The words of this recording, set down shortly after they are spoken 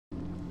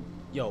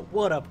Yo,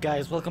 what up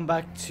guys, welcome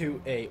back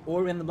to a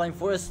Ori and the Blind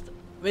Forest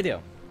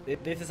video.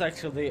 This is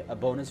actually a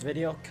bonus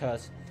video,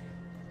 cause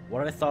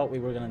what I thought we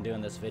were gonna do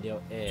in this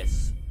video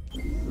is,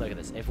 look at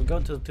this. If we go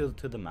to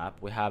the map,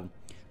 we have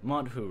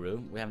Mount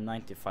Huru, we have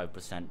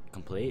 95%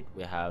 complete,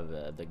 we have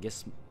the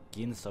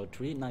Ginso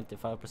tree,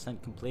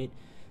 95% complete,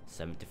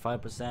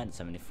 75%,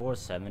 74,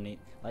 70,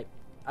 like,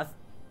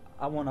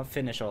 I wanna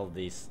finish all of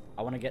these,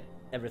 I wanna get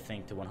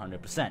everything to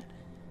 100%.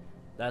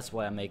 That's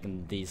why I'm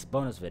making these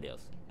bonus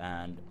videos,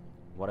 and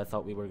what I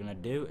thought we were gonna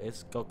do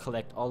is go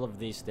collect all of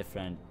these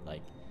different,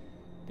 like,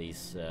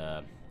 these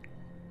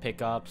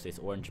pickups, these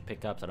orange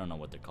pickups. I don't know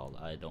what they're called.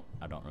 I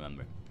don't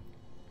remember.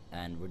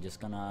 And we're just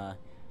gonna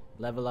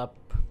level up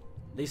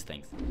these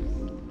things.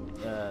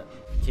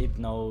 Keep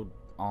note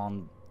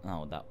on.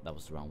 No, that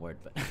was the wrong word.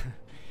 But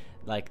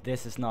like,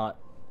 this is not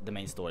the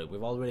main story.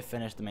 We've already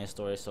finished the main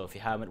story. So if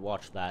you haven't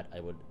watched that, I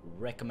would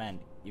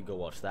recommend you go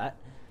watch that.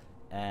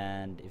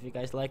 And if you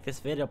guys like this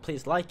video,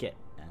 please like it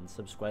and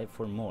subscribe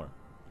for more.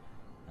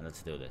 And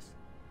let's do this.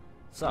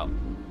 So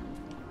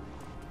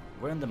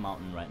we're in the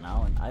mountain right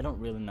now, and I don't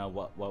really know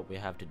what we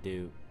have to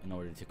do in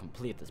order to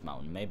complete this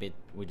mountain. Maybe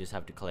we just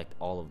have to collect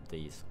all of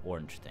these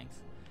orange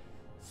things.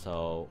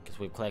 So, because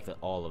we've collected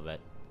all of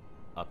it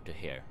up to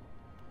here,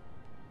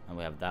 and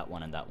we have that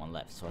one and that one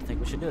left. So I think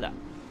we should do that.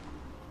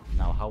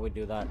 Now, how we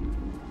do that,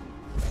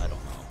 I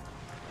don't know.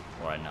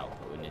 Or I know,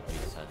 but we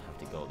just have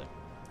to go there.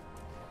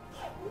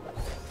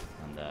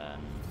 And then,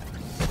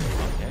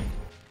 okay.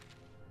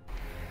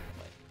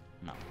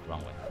 No, wrong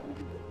way.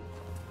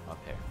 Up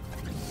here.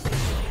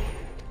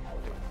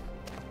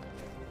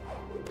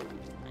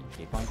 And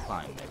keep on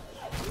climbing.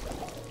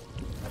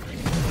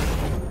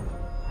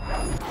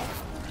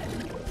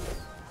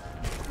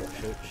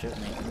 Shoot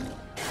me.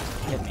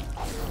 Hit me.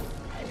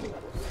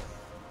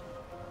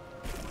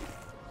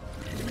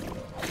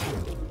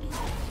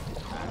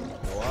 And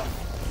go up.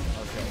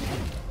 Okay.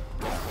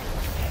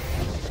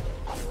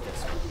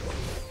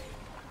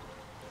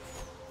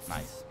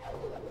 Nice.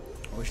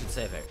 We should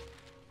save here.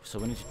 So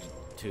we need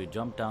to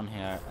jump down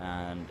here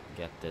and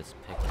get this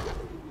pick.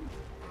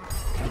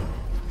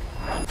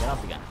 And get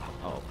up again.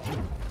 Oh.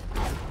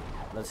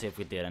 Let's see if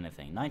we did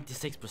anything.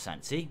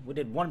 96%. See? We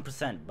did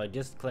 1% by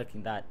just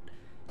collecting that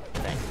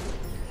thing.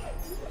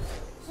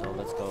 So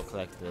let's go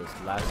collect this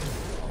last.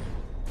 Oh.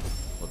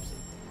 Whoopsie.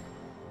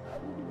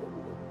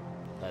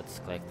 Let's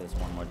collect this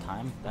one more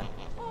time then.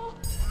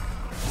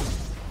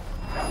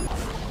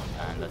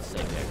 And let's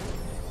save here.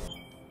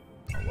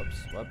 Oh,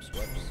 whoops.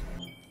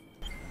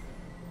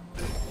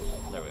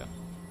 There we go.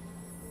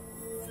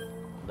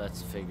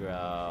 Let's figure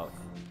out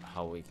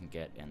how we can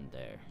get in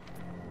there.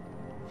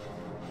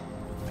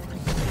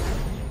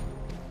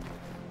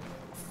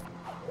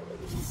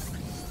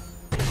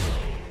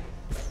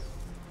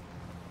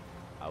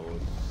 I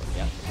would,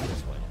 yeah,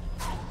 this way.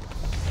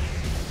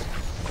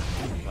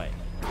 Right,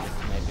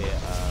 maybe,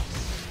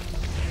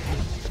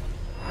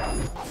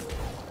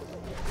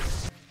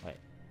 wait.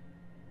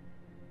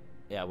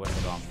 Yeah, we're in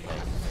the wrong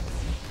place,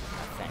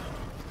 I think.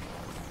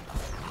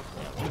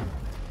 Yeah.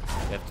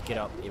 We have to get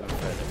up even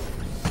further.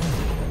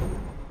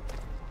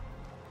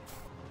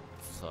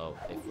 So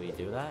if we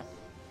do that,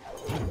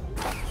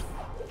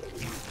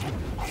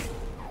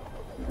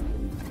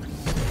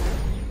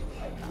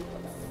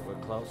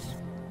 we're close.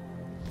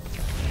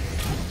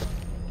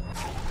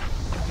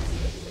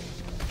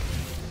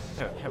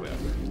 Here we are.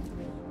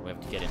 We have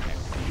to get in here.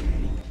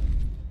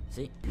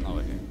 See?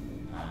 Over here.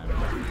 And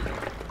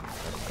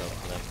let's go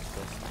collect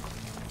this.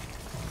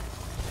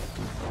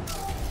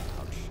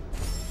 Ouch.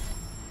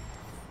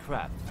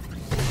 Crap.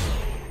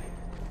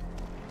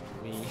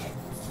 We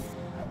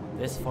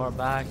this far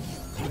back.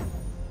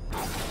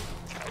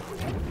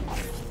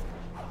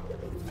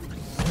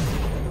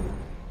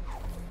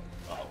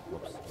 Uh-oh,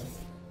 whoops.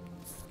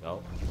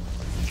 Go.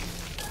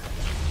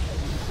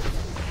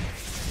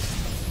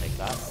 Take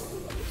that.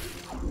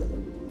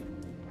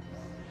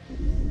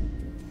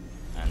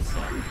 And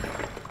send.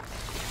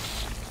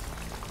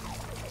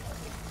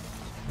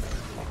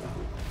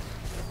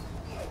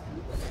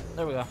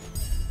 There we go.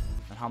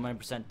 And how many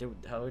percent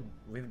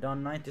we've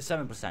done?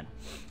 97%.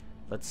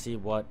 Let's see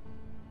what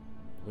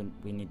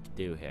we need to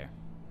do here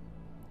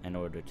in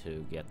order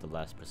to get the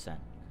last percent.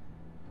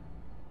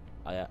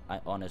 I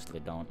honestly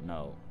don't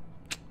know,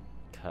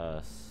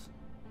 cause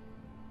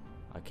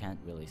I can't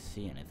really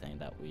see anything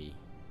that we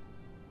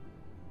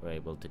were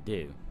able to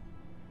do.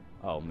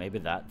 Oh, maybe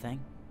that thing?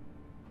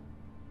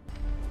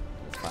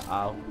 That's my,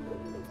 ow.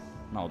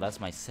 No, that's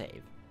my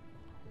save.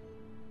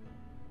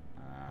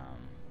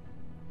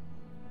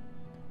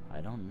 I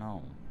don't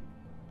know.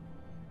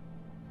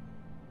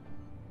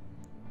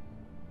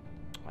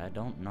 I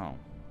don't know.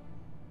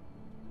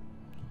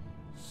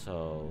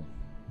 So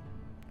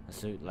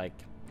like,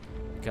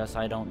 because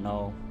I don't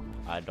know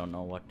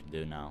what to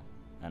do now,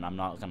 and I'm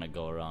not gonna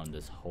go around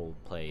this whole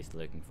place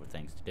looking for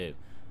things to do,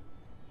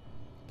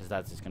 because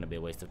that's just gonna be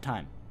a waste of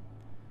time.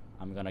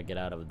 I'm gonna get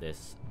out of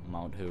this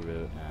Mount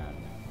Huru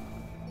and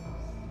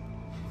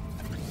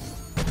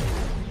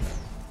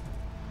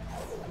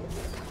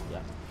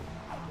yeah,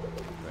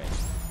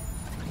 great.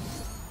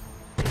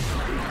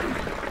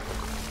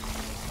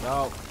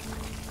 Go.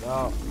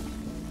 Go.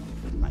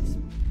 Nice.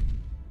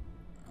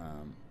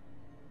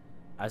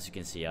 As you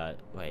can see,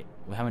 wait,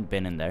 we haven't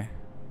been in there.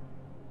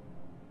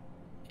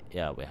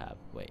 Yeah, we have.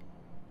 Wait.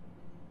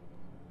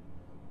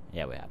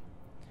 Yeah, we have.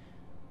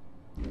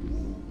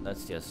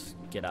 Let's just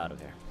get out of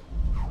here.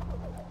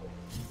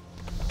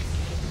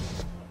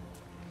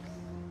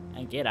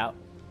 And get out.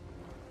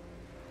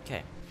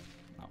 Okay.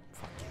 Oh,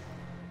 fuck.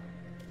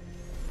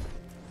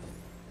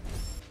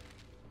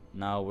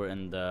 Now we're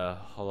in the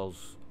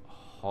Hollow's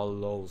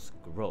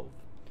Grove.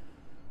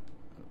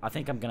 I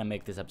think I'm gonna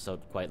make this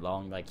episode quite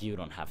long. Like, you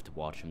don't have to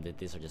watch them.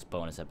 These are just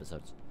bonus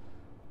episodes.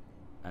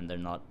 And they're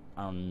not...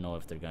 I don't know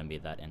if they're gonna be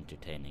that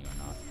entertaining or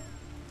not.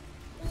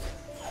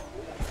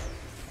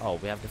 Oh,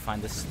 we have to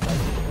find this... Like,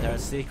 there are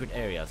secret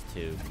areas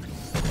to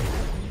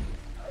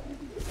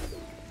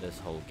this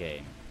whole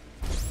game.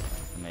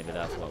 And maybe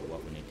that's what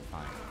we need to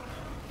find.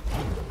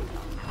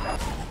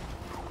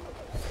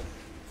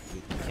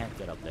 We can't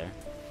get up there.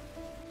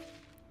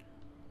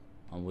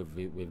 And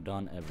we've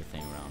done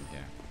everything around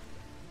here.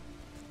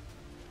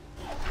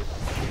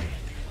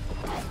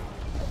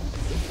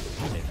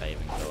 If I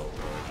even go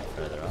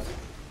further up.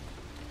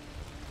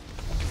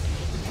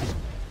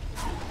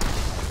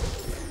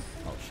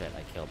 Oh shit,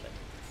 I killed it.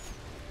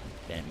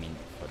 Didn't mean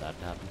for that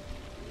to happen.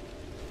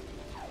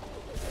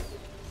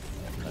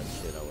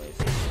 Let's shoot away.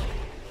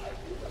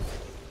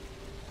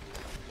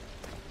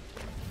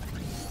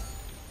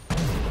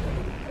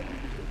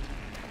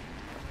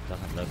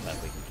 Doesn't look like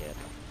we can get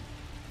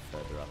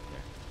further up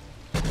here.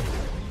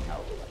 No,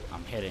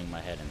 I'm hitting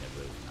my head in the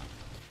roof now.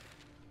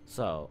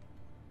 So,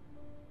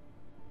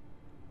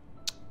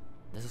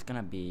 this is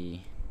gonna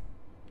be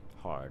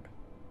hard to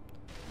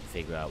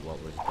figure out what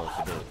we're supposed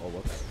to do. Oh,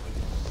 whoops.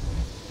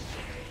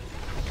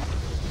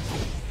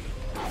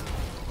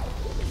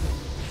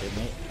 Shoot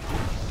me.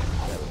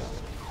 There we go.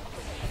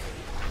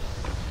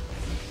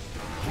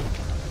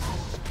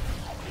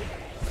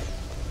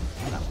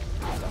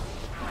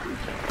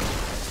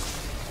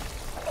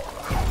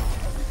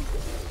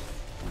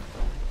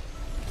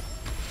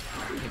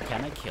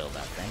 Can I kill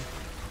that thing?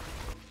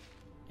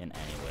 In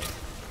any way?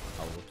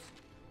 Oh, whoops.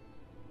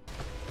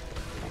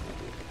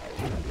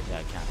 Yeah,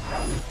 I can.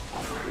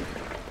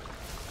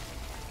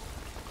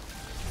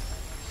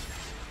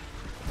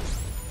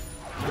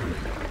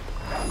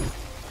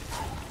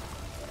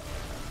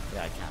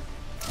 Yeah, I can.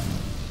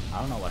 I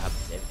don't know what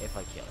happens if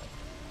I kill it.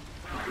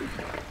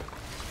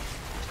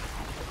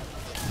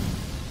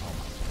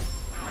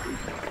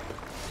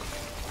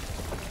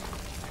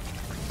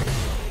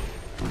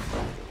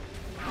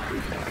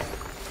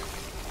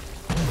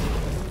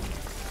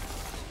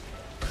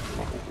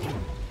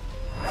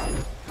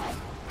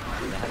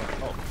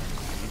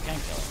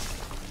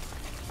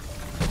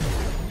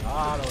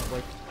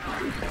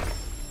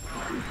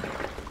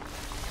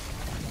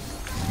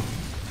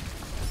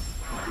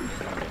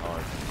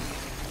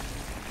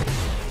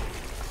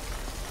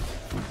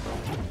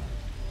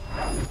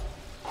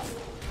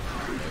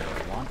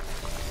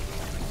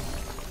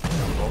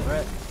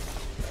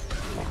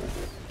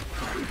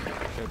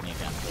 Shoot me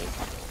again, please.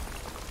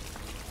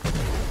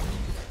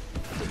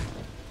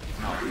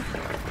 No.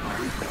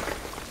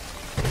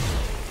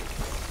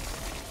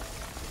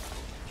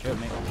 Shoot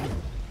me.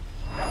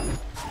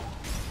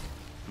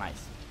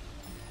 Nice.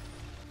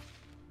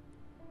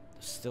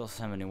 Still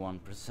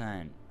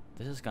 71%.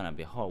 This is gonna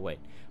be hard. Wait,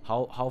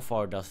 how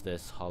far does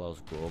this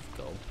Hollow's Grove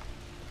go?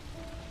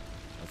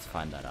 Let's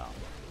find that out.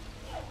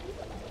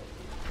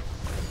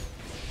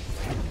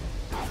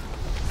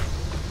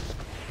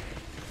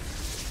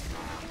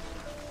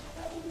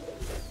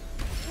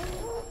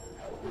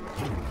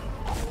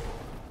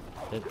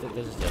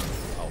 This is just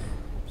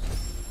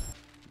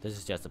this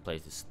is just a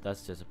place to,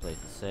 that's just a place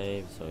to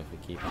save. So if we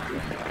keep on going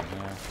down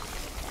here,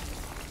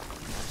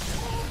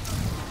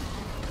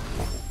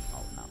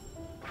 oh no,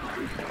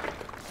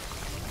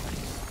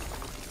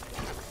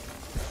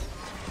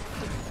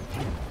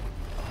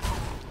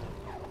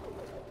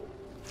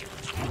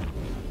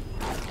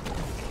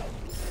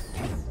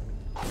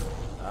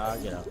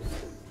 get up.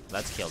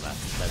 Let's kill that.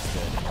 Let's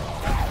go.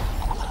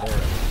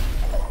 There.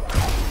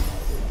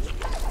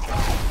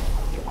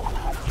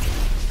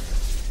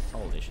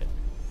 Holy shit.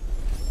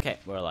 Okay,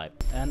 we're alive.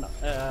 And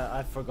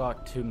I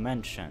forgot to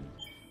mention,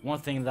 one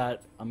thing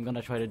that I'm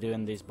gonna try to do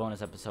in these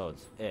bonus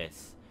episodes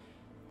is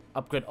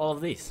upgrade all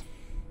of these.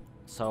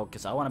 So,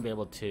 because I want to be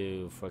able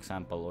to, for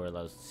example,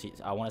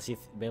 I want to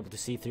be able to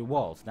see through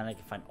walls. Then I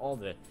can find all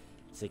the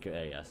secret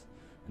areas.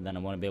 And then I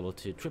want to be able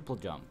to triple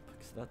jump,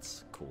 because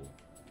that's cool.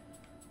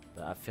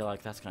 But I feel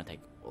like that's gonna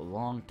take a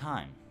long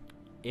time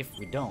if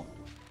we don't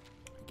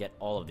get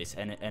all of these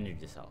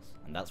energy cells.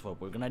 And that's what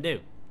we're gonna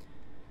do.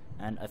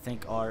 And I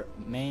think our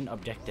main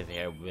objective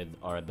here with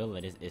our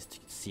abilities is to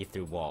see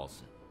through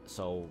walls,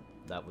 so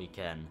that we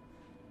can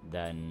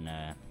then,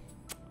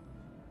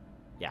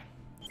 yeah,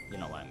 you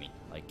know what I mean,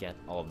 like get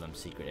all of them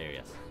secret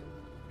areas.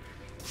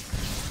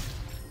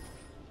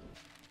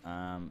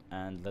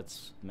 And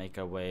let's make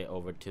our way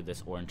over to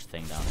this orange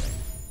thing down there.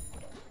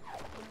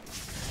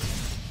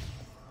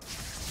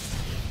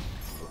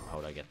 How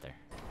would I get there?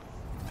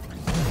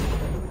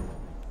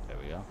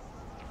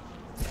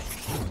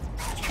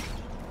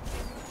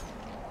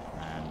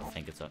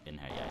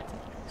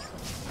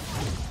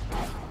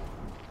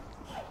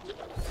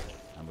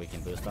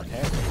 can boost up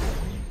here.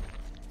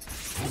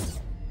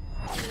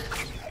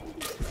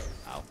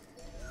 Ow.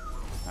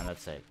 And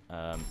that's it.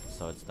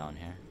 So it's down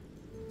here.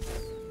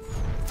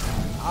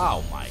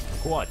 Oh my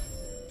god!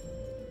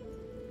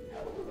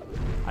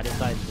 I just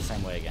died the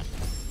same way again.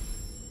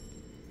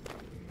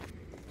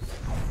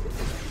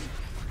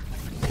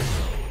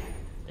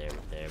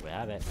 There we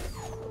have it.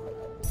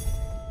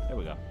 There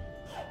we go.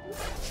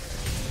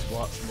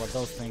 What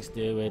those things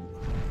do, it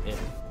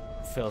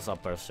fills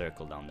up our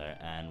circle down there,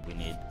 and we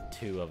need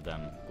 2 of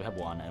them. We have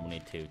 1 and we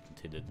need 2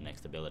 to do the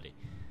next ability.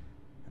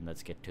 And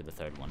let's get to the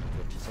 3rd one,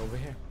 which is over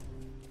here.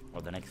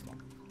 Or the next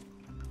one.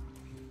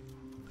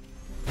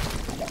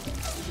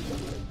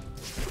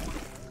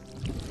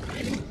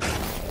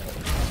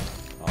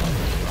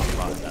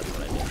 Oh, that's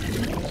what I did.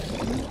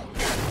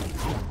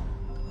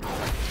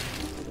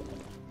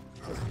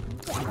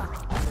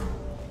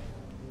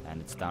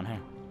 And it's down here.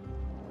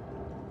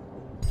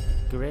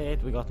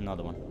 Great, we got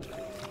another one.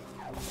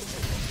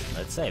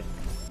 Let's save.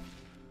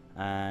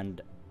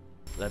 And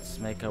let's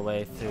make our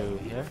way through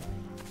here.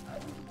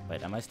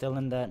 Wait, am I still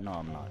in that? No,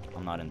 I'm not.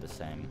 I'm not in the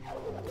same.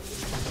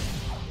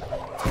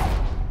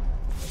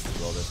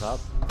 Roll this up.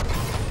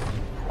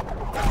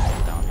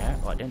 Down here.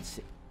 Oh,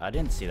 I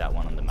didn't see that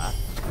one on the map.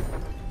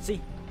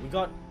 See,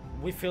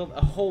 we filled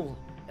a whole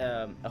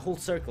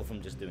circle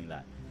from just doing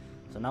that.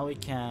 So now we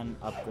can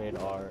upgrade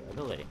our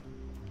ability.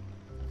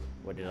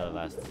 Where did I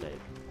last save?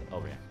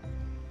 Over here.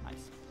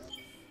 Nice.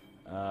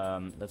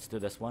 Let's do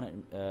this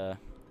one.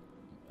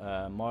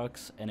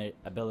 Marks and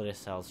ability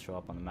cells show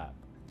up on the map.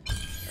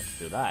 Let's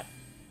do that.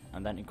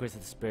 And then increases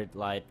the spirit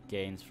light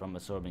gains from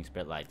absorbing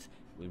spirit lights.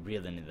 We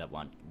really need that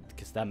one,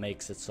 because that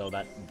makes it so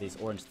that these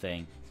orange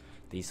things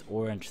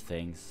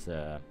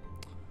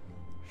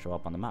show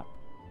up on the map.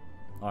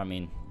 Or I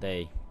mean,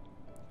 they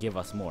give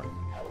us more.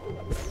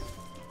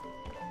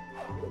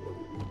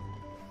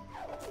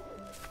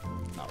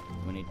 No,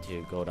 we need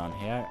to go down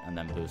here and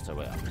then boost our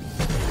way up.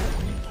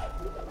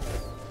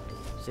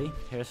 See,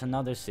 here's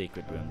another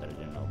secret room that I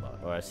didn't know about,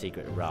 or a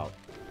secret route.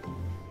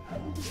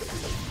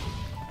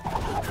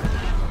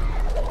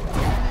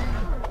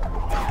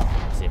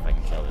 Let's see if I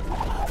can kill this.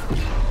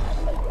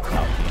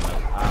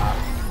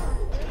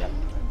 Yep.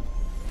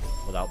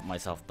 Without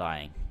myself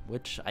dying,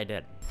 which I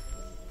did.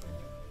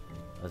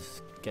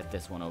 Let's get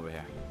this one over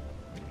here.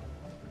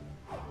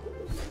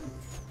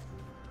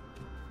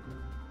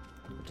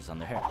 Which is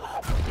under here.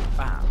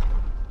 Bam!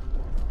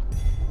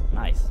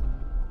 Nice.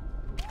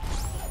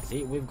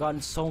 See, we've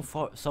gotten so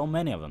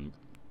many of them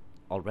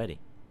already.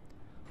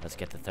 Let's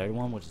get the 3rd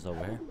one, which is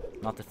over here.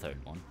 Not the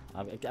 3rd one.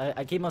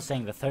 I keep on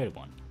saying the 3rd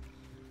one.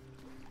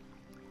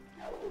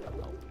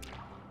 Oh.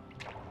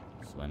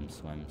 Swim,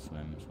 swim,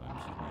 swim, swim,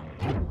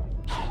 swim.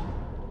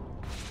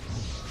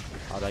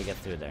 How do I get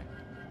through there?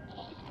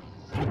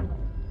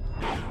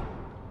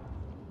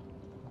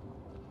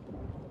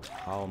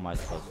 How am I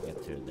supposed to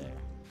get through there?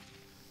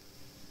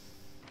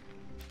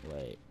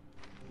 Wait.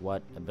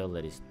 What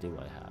abilities do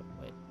I have?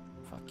 Wait.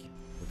 Fuck.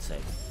 Let's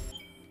save.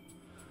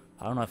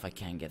 I don't know if I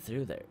can get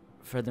through there.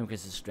 Further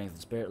increases strength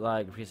of spirit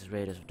light, increases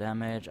radius of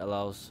damage,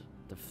 allows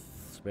the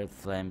spirit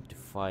flame to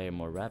fire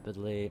more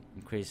rapidly,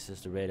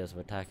 increases the radius of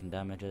attack and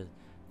damages,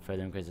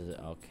 further increases.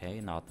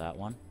 Okay, not that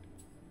one.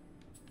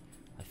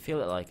 I feel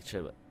it like it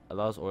should.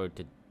 Allows or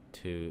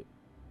to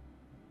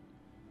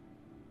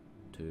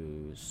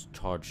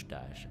charge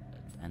dash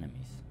at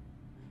enemies.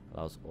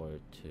 Allows or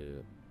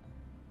to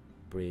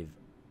breathe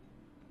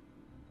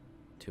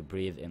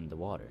in the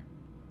water.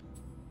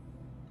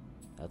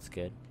 That's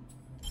good.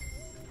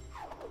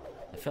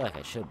 I feel like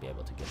I should be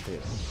able to get through.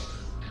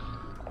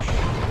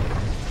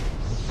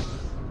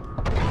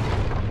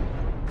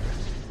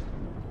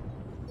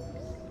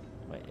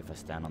 Wait, if I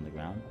stand on the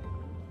ground?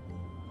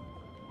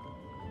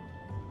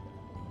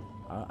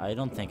 I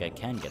don't think I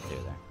can get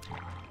through there.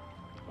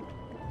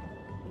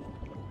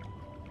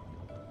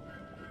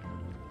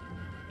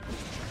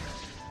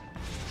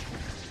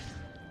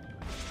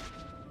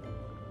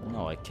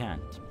 No, I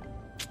can't.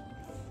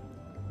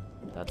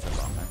 That's a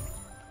bummer.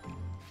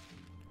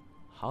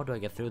 How do I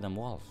get through them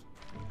walls?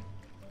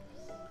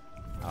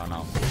 I don't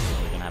know.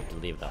 We're gonna have to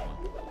leave that one.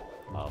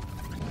 Oh.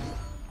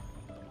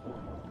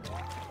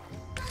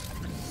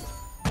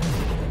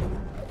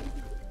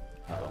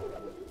 Uh-oh.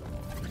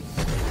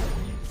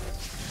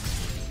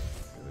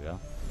 Here we go.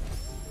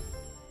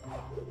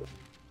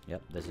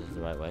 Yep, this is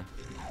the right way.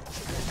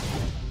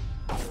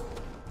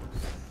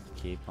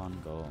 Keep on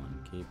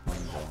going, keep on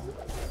going.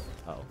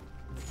 Uh-oh.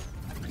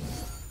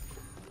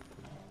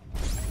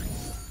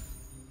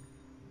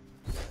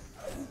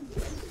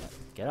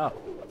 Get up!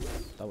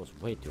 That was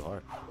way too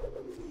hard.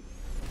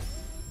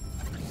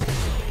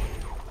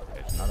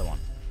 There's another one.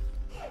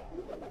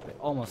 We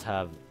almost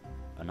have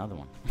another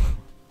one.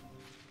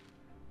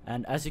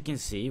 And as you can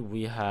see,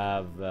 we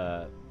have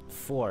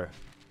 4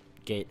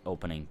 gate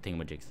opening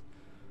thingamajigs.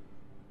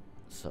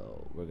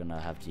 So we're gonna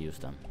have to use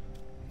them.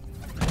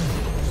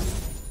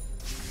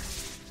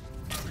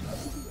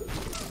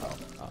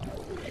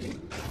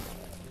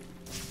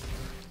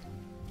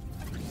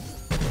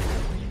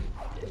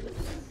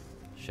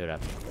 should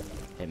have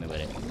hit me with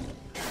it.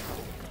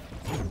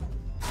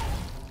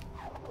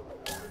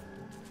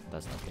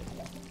 That's not good.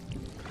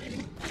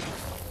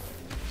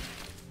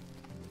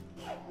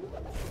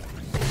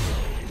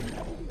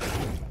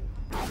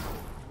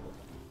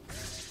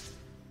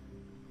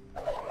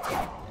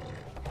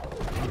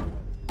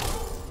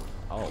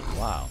 Oh,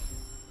 wow.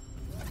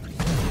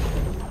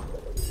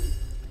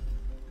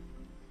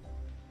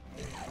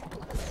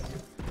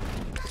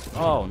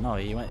 Oh no,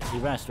 he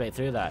ran straight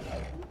through that.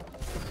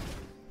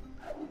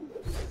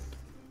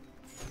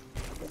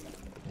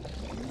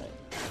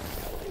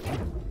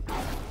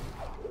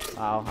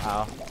 Ow,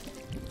 ow.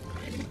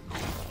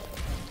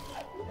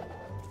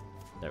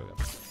 There we go.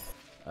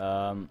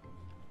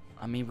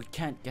 I mean, we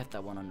can't get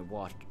that one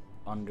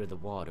under the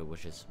water,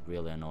 which is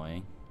really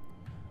annoying.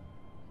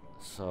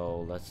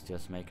 So let's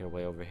just make our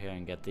way over here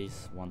and get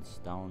these ones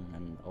down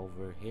and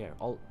over here.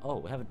 Oh,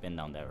 we haven't been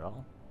down there at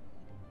all.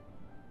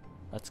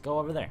 Let's go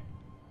over there.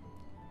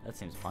 That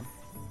seems fun.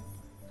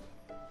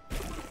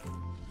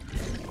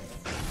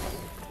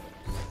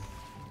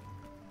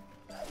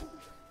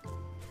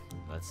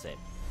 Let's save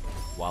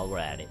while we're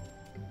at it.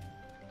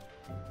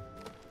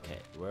 Okay,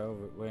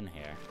 we're in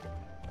here.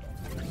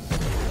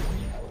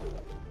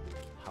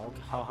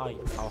 How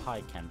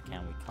high can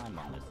we climb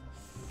on this?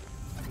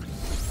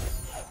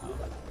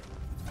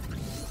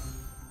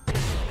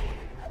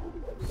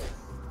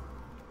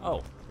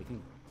 Oh, we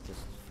can just.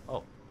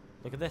 Oh,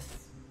 look at this.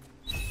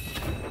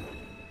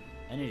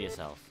 Energy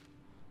cells,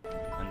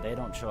 and they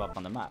don't show up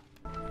on the map.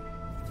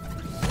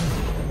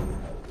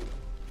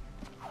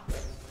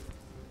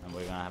 And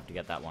we're gonna have to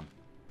get that one,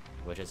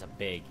 which is a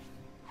big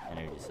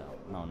energy cell.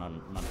 No, not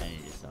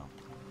energy cell.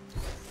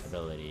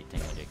 Ability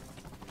thingamajig.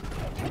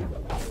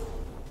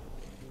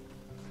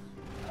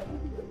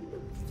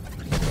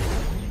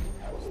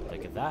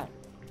 Look at that.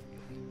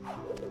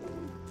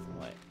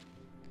 Wait.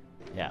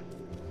 Yeah,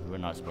 we're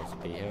not supposed to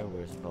be here.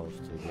 We're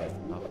supposed to get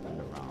up and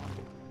around.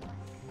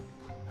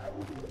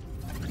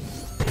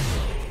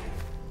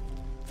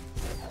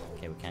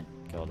 Okay, we can't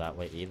go that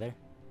way either.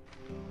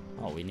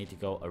 Oh, we need to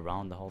go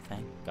around the whole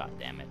thing? God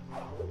damn it.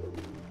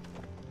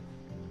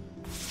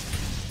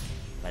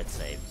 Let's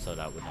save so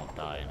that we don't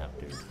die and have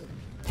to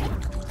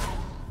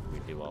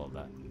redo all of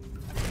that.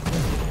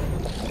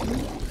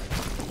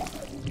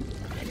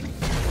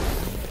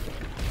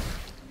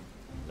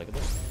 Look at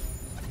this.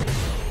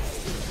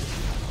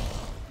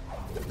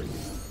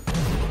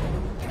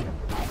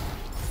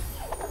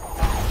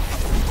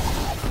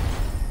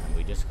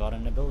 Just got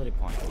an ability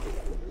point.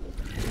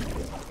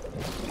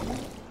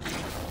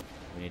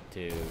 We need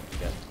to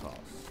get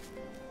across.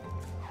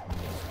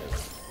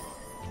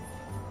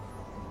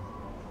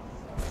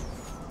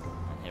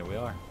 And here we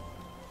are.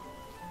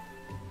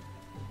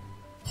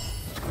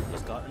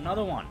 Just got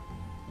another one.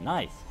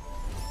 Nice.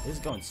 This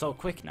is going so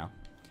quick now.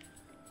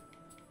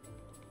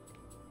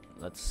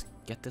 Let's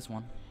get this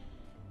one.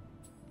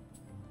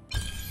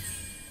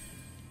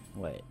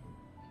 Wait.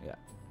 Yeah.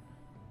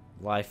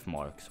 Life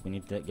marks. We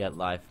need to get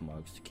life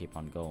marks to keep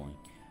on going.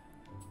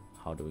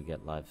 How do we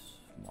get life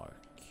mark?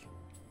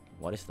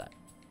 What is that?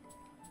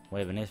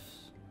 Wait, even if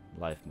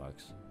life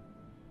marks.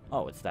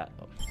 Oh, it's that.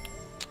 Oh.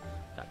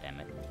 God damn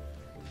it.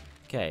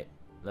 Okay,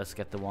 let's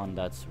get the one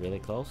that's really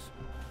close.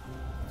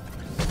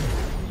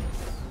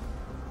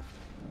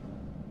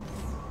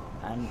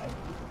 And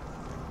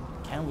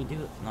can we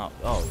do it? No.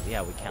 Oh,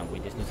 yeah, we can. We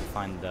just need to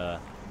find the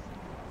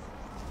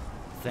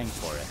thing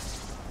for it.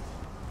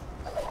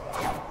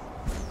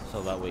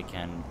 So that we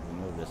can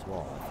remove this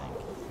wall, I think.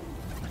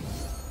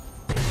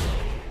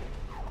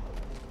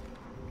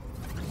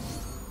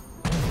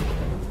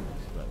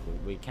 But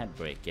we can't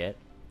break it.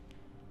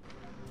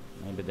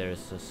 Maybe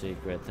there's a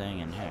secret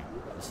thing in here.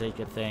 The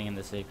secret thing in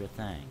the secret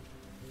thing.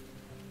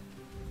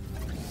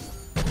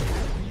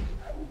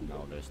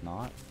 No, there's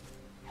not.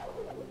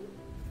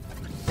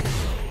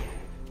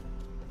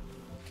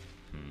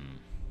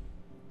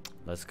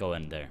 Let's go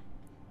in there.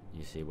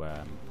 You see where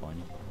I'm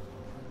pointing?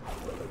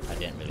 I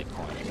didn't really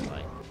point it,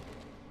 like,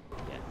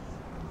 yeah.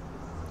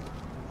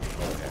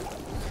 Over here.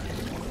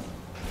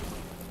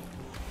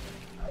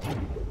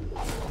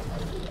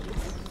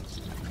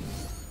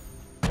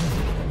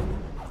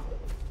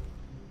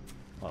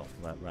 Oh,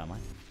 where am I?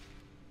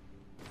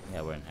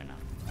 Yeah, we're in here now.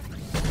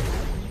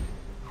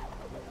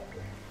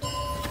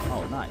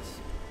 Oh, nice.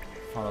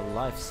 Found a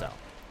life cell.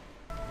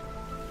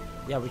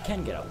 Yeah, we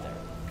can get up there.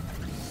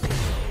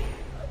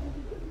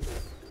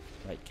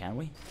 Wait, can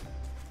we?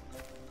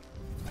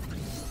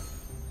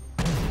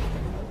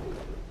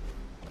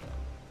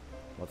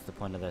 What's the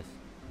point of this?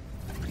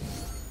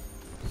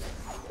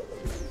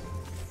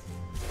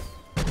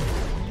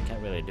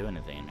 Can't really do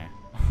anything in here.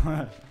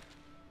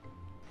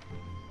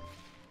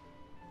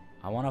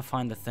 I want to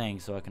find the thing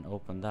so I can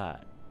open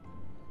that.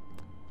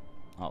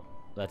 Oh,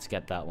 let's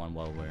get that one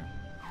while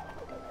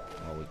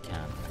we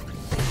can.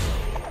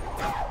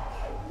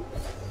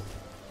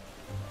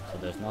 So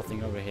there's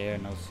nothing over here,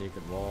 no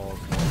secret walls,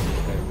 no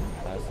secret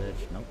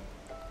passage, nope.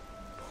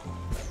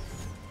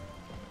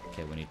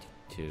 Okay, we need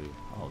to...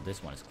 Oh,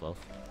 this one is close.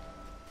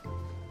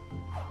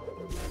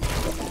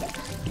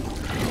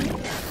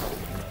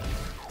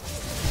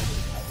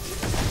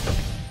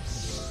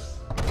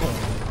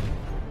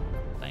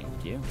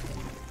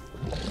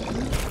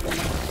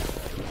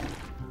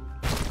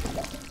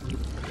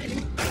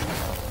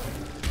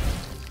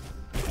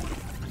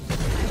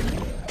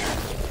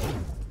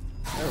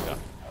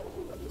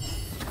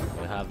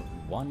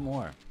 one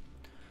more.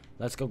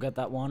 Let's go get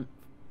that one.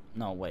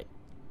 No, wait.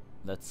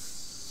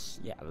 Let's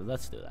do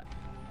that.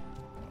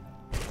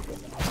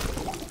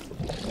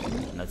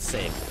 And let's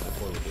save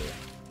before we do it,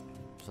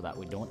 so that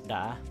we don't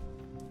die.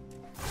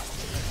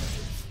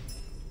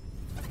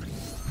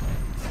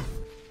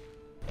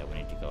 Yeah, we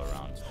need to go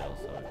around still,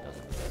 so it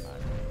doesn't really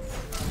matter.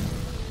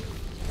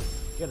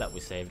 Good that we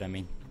saved, I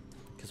mean,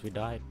 because we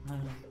died.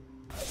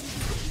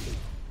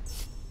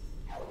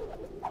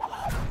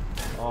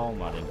 Oh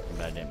my,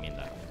 I didn't mean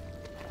that.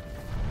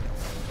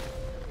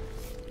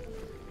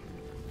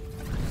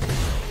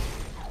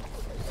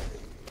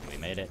 We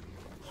made it.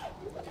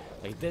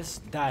 Like, this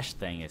dash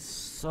thing is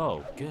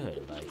so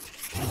good. Like,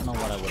 I don't know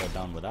what I would have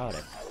done without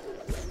it.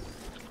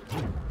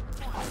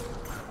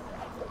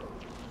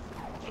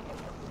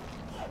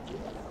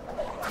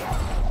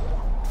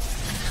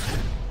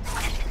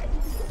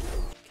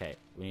 Okay,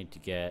 we need to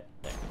get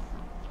there.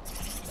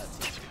 That's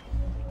easy.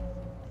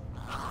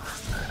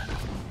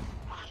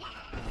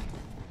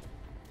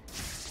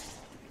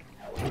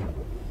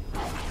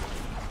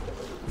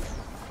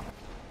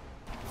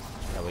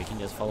 Yeah, we can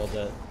just follow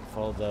the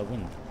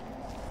wind.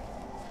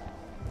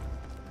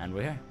 And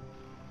we're here.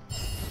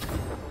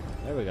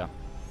 There we go.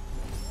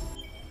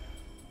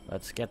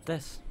 Let's get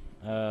this.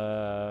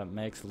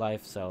 Makes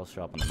life cells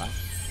show up on the map.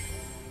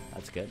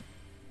 That's good.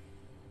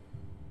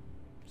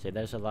 See,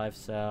 there's a life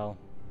cell.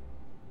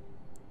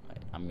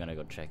 Wait, I'm gonna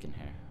go check in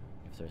here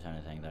if there's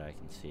anything that I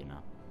can see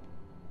now.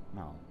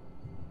 No.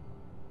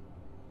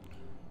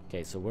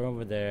 Okay, so we're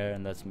over there,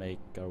 and let's make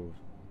our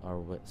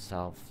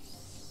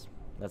selves.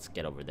 Let's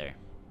get over there.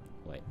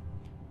 Wait.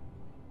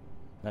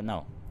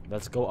 No.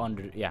 Let's go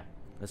under. Yeah.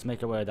 Let's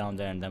make our way down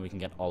there, and then we can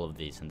get all of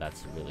these, and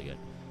that's really good.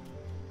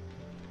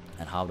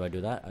 And how do I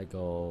do that? I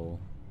go...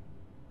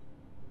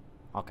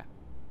 Okay.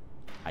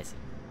 I see.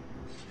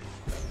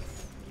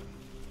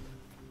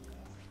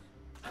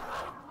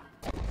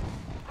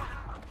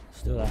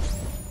 Let's do that.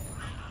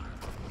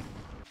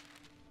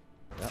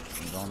 Yep,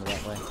 I'm going the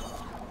right way.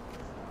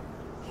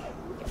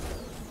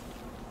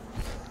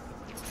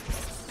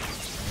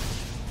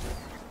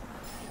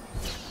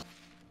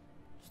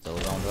 Still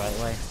going the right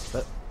way.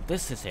 But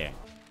this is here.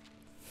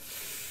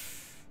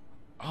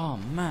 Oh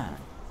man.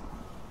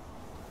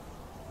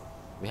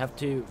 We have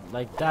to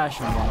like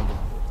dash on one of the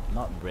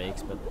not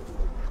brakes, but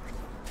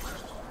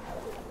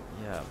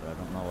yeah, but I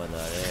don't know what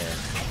that is.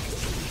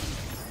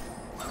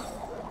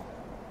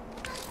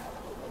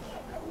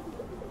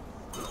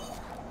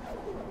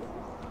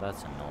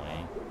 That's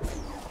annoying.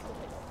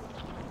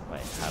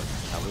 Wait,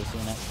 have we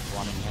seen it?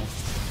 One in here?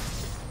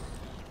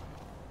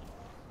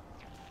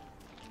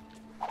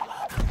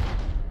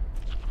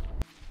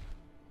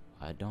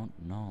 I don't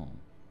know.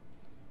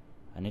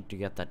 I need to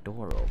get that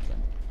door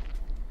open.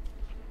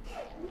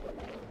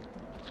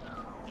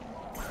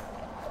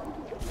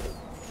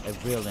 I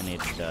really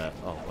need to...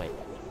 Oh, wait.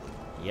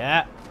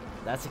 Yeah!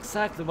 That's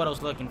exactly what I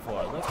was looking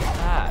for. Look at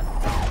that.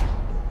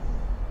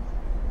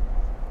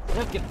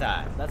 Look at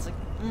that. That's like...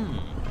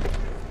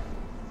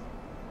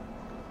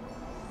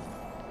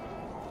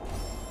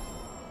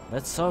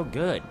 That's so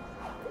good.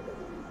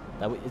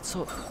 It's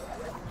so...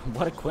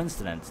 What a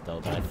coincidence,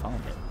 though, that I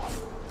found it.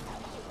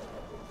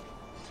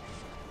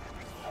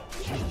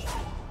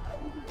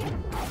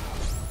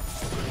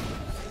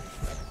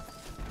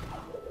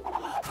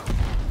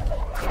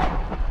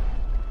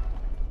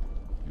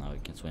 Now we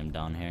can swim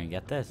down here and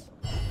get this.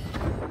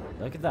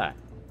 Look at that.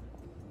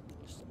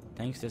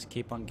 Things just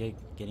keep on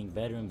getting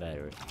better and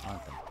better,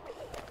 aren't they?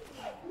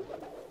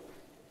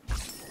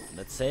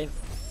 Let's save.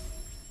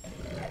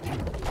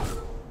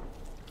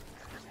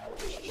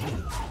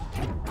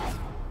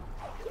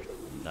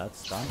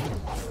 That's done.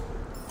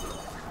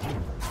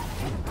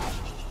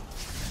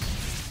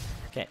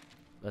 Okay,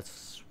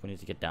 we need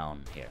to get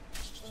down here.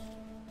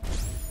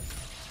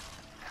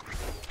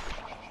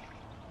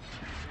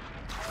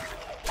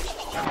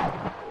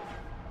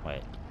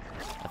 Wait,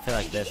 I feel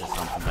like this is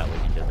something that we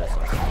can do this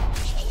with.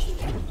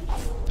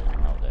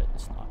 No,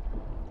 it's not.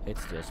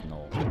 It's just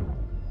no.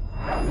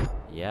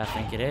 Yeah, I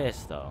think it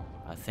is though.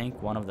 I think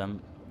one of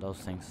them, those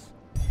things.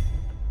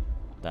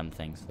 I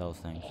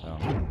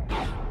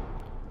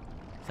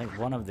think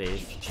one of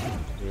these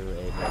we were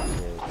able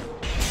to...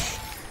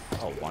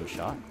 Oh, one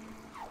shot?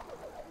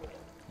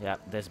 Yeah,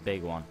 this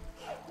big one.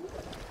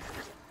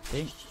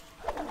 See?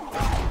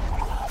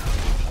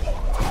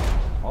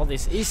 All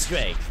these Easter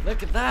eggs!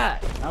 Look at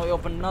that! Now we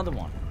open another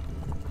one.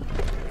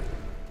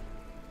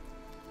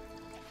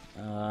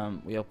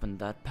 We opened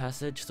that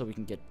passage so we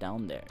can get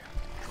down there.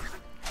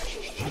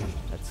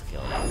 Let's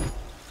kill them.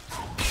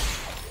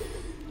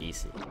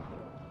 Easy.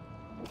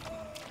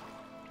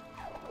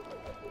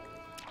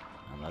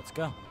 And let's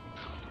go.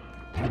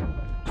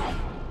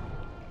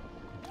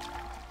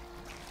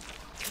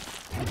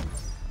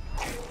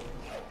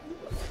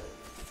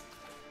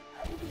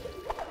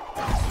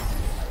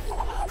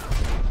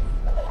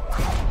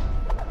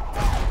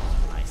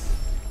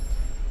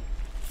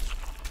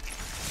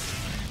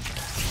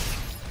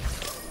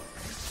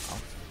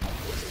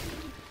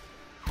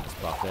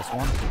 Block this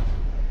one.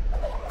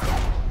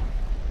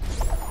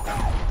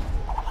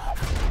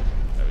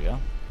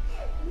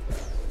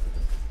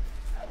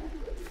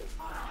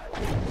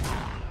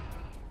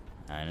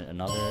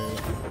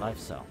 5,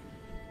 so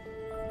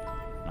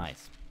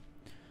nice.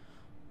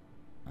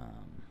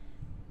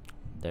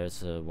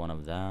 There's one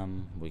of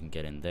them. We can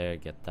get in there,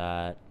 get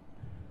that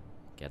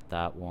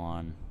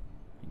one,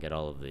 and get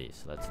all of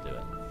these. Let's do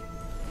it.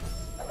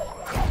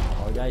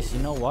 Oh, guys,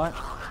 you know what?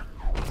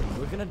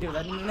 We're gonna do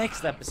that in the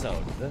next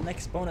episode, the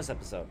next bonus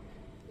episode.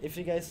 If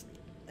you guys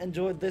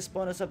enjoyed this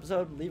bonus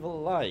episode, leave a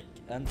like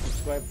and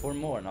subscribe for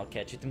more, and I'll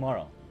catch you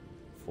tomorrow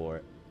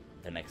for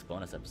the next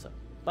bonus episode.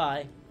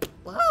 Bye.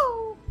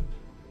 Whoa.